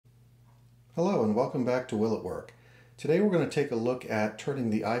Hello and welcome back to Will It Work. Today we're going to take a look at turning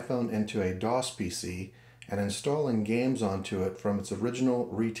the iPhone into a DOS PC and installing games onto it from its original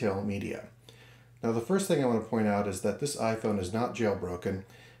retail media. Now the first thing I want to point out is that this iPhone is not jailbroken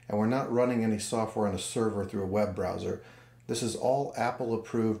and we're not running any software on a server through a web browser. This is all Apple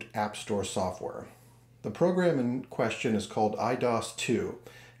approved App Store software. The program in question is called iDOS2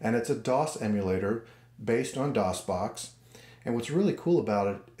 and it's a DOS emulator based on DOSBox. And what's really cool about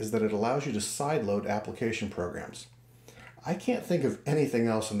it is that it allows you to sideload application programs. I can't think of anything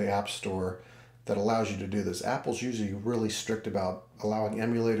else in the App Store that allows you to do this. Apple's usually really strict about allowing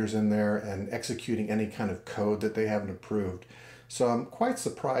emulators in there and executing any kind of code that they haven't approved. So I'm quite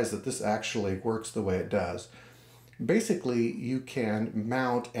surprised that this actually works the way it does. Basically, you can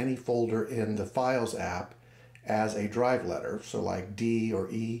mount any folder in the Files app as a drive letter, so like D or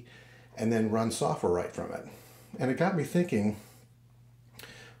E, and then run software right from it. And it got me thinking,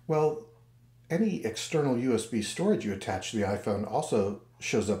 well, any external USB storage you attach to the iPhone also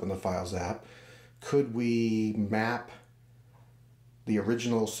shows up in the Files app. Could we map the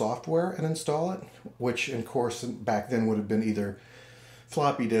original software and install it? Which, of course, back then would have been either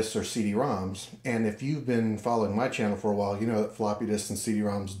floppy disks or CD-ROMs. And if you've been following my channel for a while, you know that floppy disks and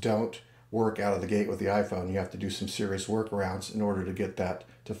CD-ROMs don't work out of the gate with the iPhone. You have to do some serious workarounds in order to get that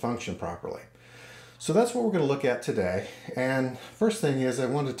to function properly. So that's what we're going to look at today. And first thing is I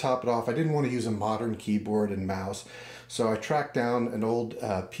wanted to top it off. I didn't want to use a modern keyboard and mouse. So I tracked down an old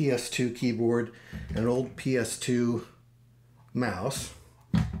PS2 keyboard and an old PS2 mouse.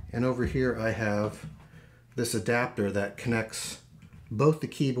 And over here I have this adapter that connects both the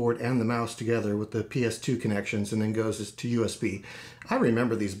keyboard and the mouse together with the PS2 connections and then goes to USB. I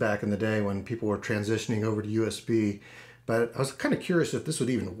remember these back in the day when people were transitioning over to USB. But I was kind of curious if this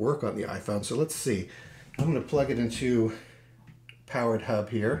would even work on the iPhone, so let's see. I'm going to plug it into powered hub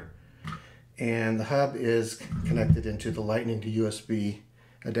here, and the hub is connected into the Lightning to USB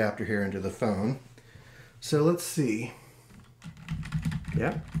adapter here into the phone. So let's see.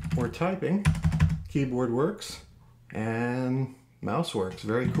 Yeah, we're typing. Keyboard works, and mouse works.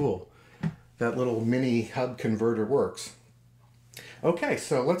 Very cool. That little mini hub converter works. Okay,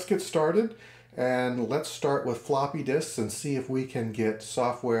 so let's get started. And let's start with floppy disks and see if we can get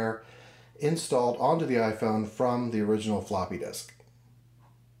software installed onto the iPhone from the original floppy disk.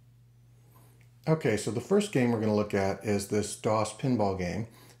 Okay, so the first game we're going to look at is this DOS pinball game.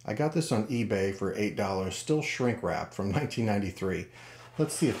 I got this on eBay for $8, still shrink wrapped from 1993.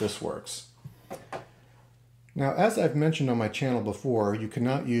 Let's see if this works. Now, as I've mentioned on my channel before, you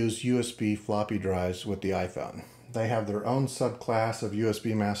cannot use USB floppy drives with the iPhone. They have their own subclass of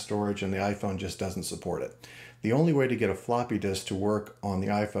USB mass storage and the iPhone just doesn't support it. The only way to get a floppy disk to work on the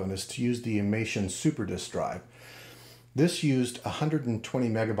iPhone is to use the Imation SuperDisk drive. This used 120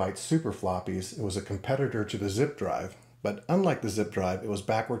 megabyte super floppies. It was a competitor to the zip drive, but unlike the zip drive, it was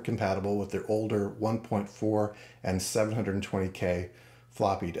backward compatible with their older 1.4 and 720K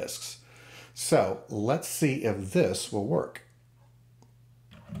floppy disks. So let's see if this will work.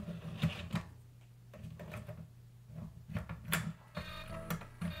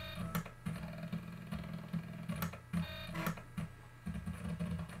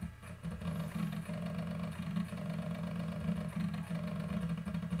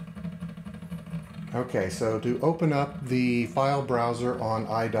 Okay, so to open up the file browser on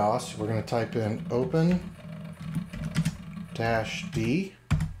iDOS, we're going to type in open-d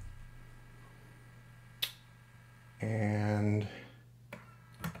and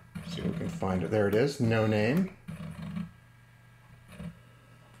see if we can find it. There it is, no name.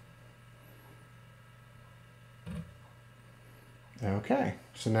 Okay,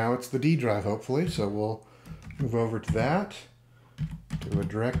 so now it's the D drive hopefully, so we'll move over to that, to a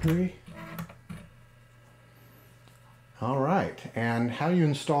directory. All right, and how you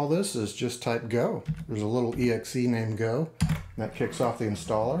install this is just type go. There's a little exe named go, and that kicks off the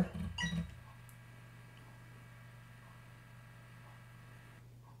installer.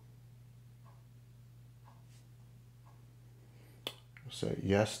 Say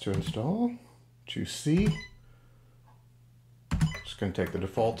yes to install, choose C. Just going to take the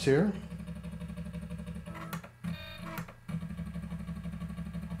defaults here.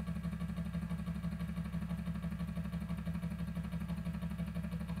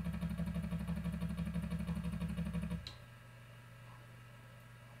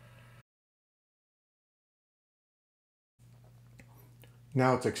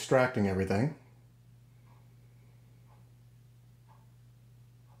 Now it's extracting everything.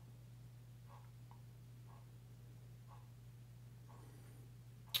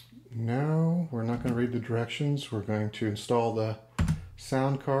 No, we're not going to read the directions. We're going to install the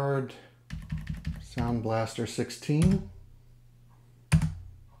sound card Sound Blaster 16.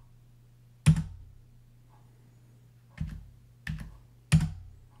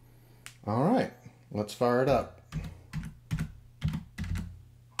 All right, let's fire it up.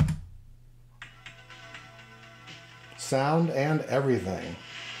 Sound and everything.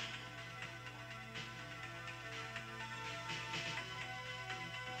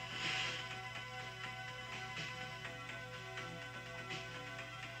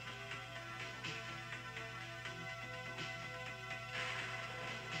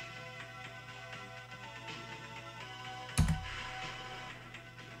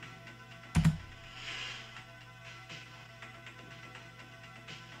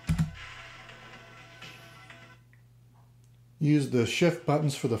 Use the shift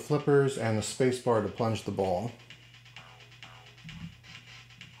buttons for the flippers and the space bar to plunge the ball.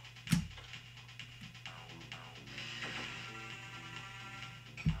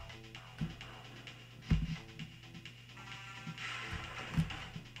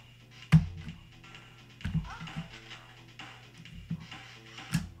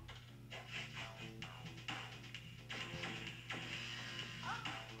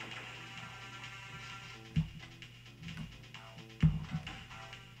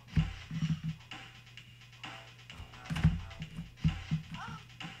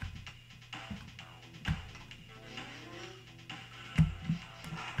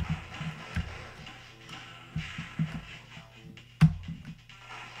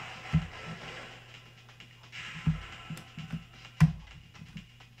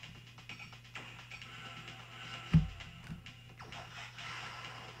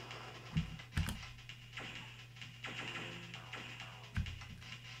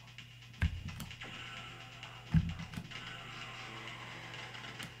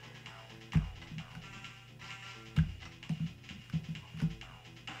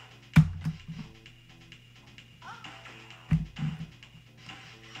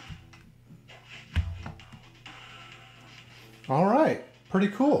 All right, pretty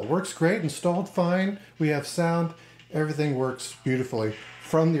cool. Works great, installed fine. We have sound. Everything works beautifully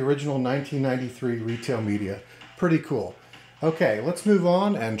from the original 1993 retail media. Pretty cool. Okay, let's move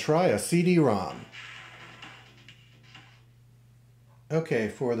on and try a CD-ROM. Okay,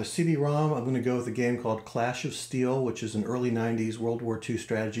 for the CD-ROM, I'm going to go with a game called Clash of Steel, which is an early 90s World War II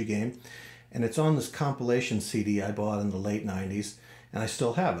strategy game. And it's on this compilation CD I bought in the late 90s, and I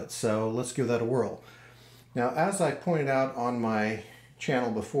still have it. So let's give that a whirl. Now, as I pointed out on my channel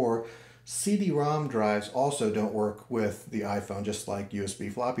before, CD-ROM drives also don't work with the iPhone, just like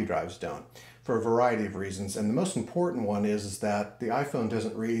USB floppy drives don't, for a variety of reasons. And the most important one is that the iPhone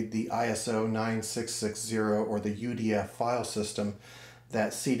doesn't read the ISO 9660 or the UDF file system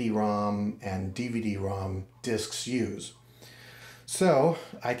that CD-ROM and DVD-ROM discs use. So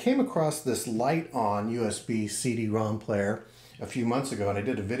I came across this light-on USB CD-ROM player a few months ago, and I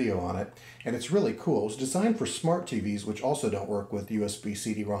did a video on it, and it's really cool. It's designed for smart TVs, which also don't work with USB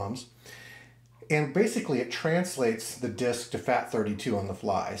CD-ROMs. And basically it translates the disk to FAT32 on the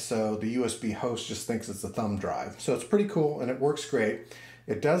fly, so the USB host just thinks it's a thumb drive. So it's pretty cool, and it works great.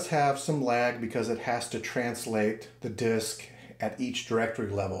 It does have some lag because it has to translate the disk at each directory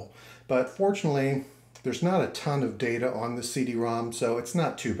level. But fortunately, there's not a ton of data on the CD-ROM, so it's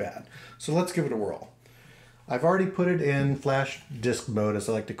not too bad. So let's give it a whirl. I've already put it in flash disk mode, as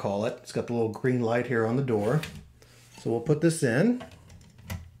I like to call it. It's got the little green light here on the door. So we'll put this in.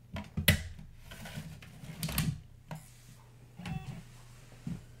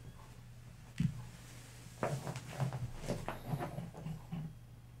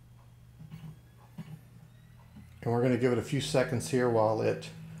 And we're going to give it a few seconds here while it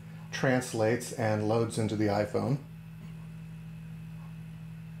translates and loads into the iPhone.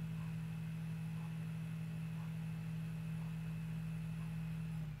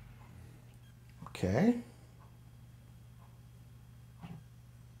 Okay.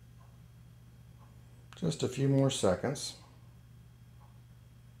 Just a few more seconds.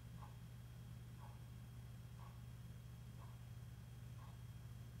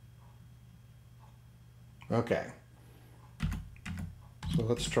 Okay. So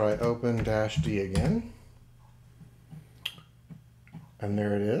let's try Open-D again. And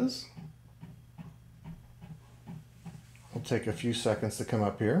there it is. It'll take a few seconds to come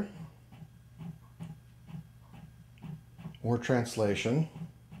up here. More translation.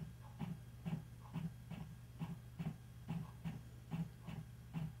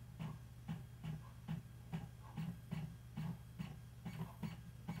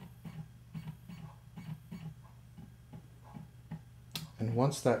 And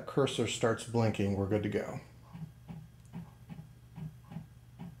once that cursor starts blinking, we're good to go.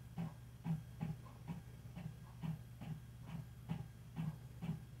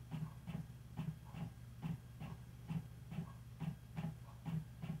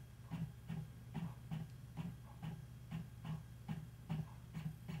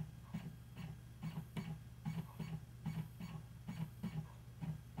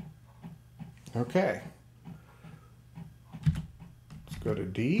 Okay. Let's go to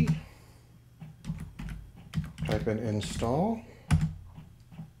D. Type in install.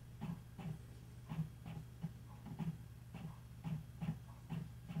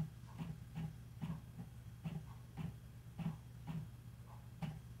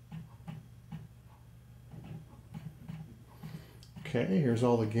 Okay, here's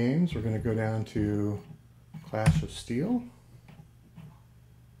all the games. We're going to go down to Clash of Steel.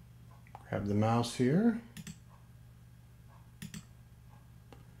 Grab the mouse here.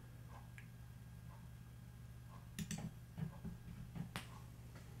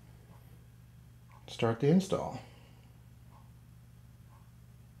 Start the install.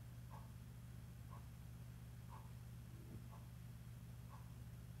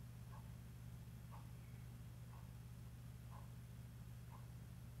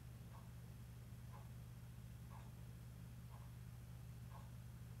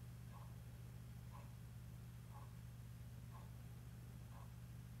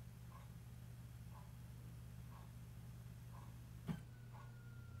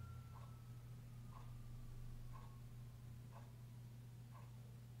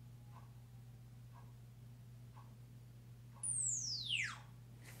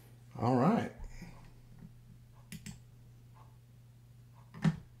 All right.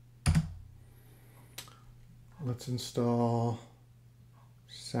 Let's install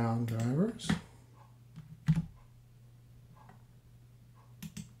sound drivers.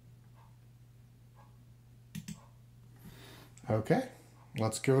 Okay,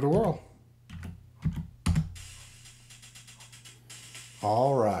 let's give it a whirl.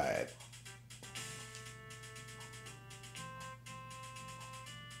 All right.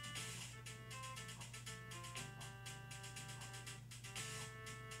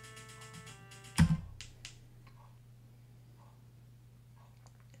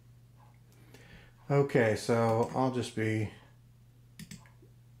 Okay, so I'll just be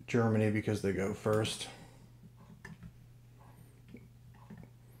Germany because they go first.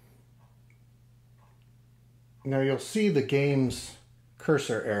 Now you'll see the game's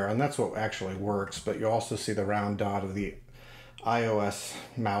cursor error, and that's what actually works, but you also see the round dot of the iOS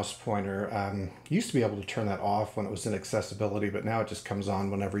mouse pointer. You used to be able to turn that off when it was in accessibility, but now it just comes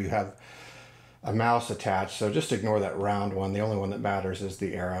on whenever you have a mouse attached, so just ignore that round one. The only one that matters is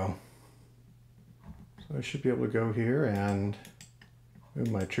the arrow. So I should be able to go here and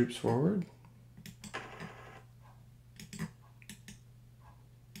move my troops forward.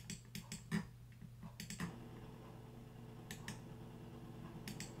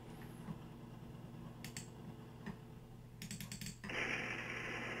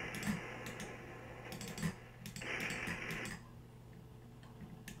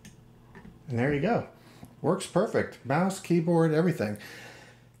 And there you go. Works perfect. Mouse, keyboard, everything.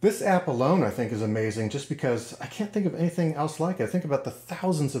 This app alone, I think, is amazing just because I can't think of anything else like it. Think about the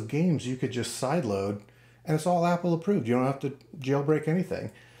thousands of games you could just sideload, and it's all Apple approved. You don't have to jailbreak anything.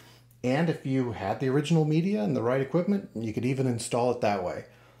 And if you had the original media and the right equipment, you could even install it that way.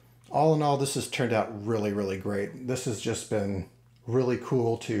 All in all, this has turned out really, really great. This has just been really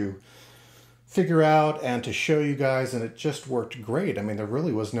cool to figure out and to show you guys, and it just worked great. I mean, there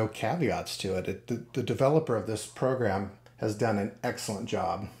really was no caveats to it. The developer of this program has done an excellent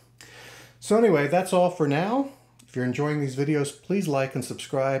job. So anyway, that's all for now. If you're enjoying these videos, please like and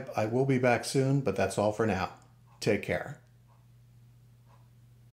subscribe. I will be back soon, but that's all for now. Take care.